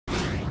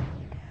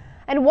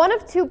And one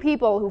of two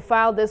people who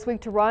filed this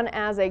week to run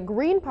as a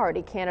Green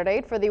Party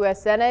candidate for the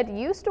U.S. Senate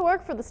used to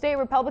work for the state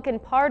Republican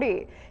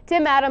Party.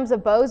 Tim Adams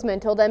of Bozeman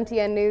told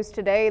MTN News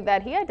today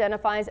that he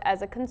identifies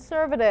as a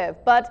conservative,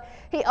 but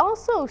he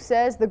also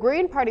says the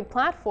Green Party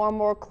platform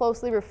more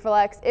closely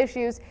reflects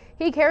issues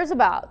he cares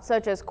about,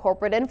 such as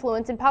corporate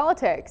influence in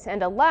politics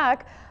and a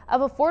lack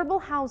of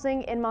affordable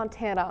housing in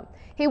Montana.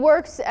 He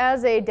works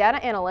as a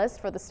data analyst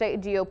for the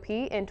state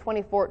GOP in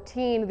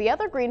 2014. The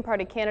other Green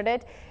Party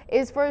candidate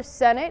for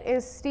Senate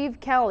is Steve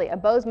Kelly, a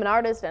Bozeman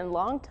artist and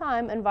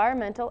longtime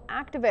environmental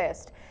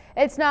activist.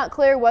 It's not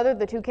clear whether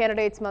the two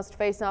candidates must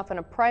face off in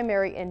a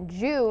primary in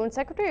June.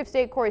 Secretary of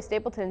State Corey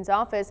Stapleton's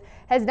office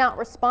has not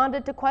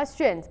responded to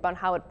questions about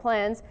how it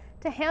plans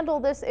to handle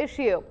this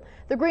issue.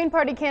 The Green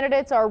Party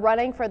candidates are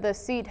running for the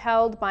seat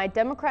held by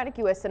Democratic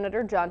U.S.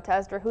 Senator Jon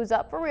Tester, who's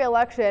up for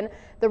re-election.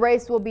 The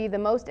race will be the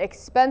most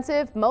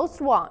expensive,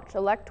 most watched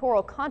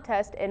electoral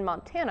contest in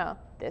Montana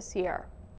this year.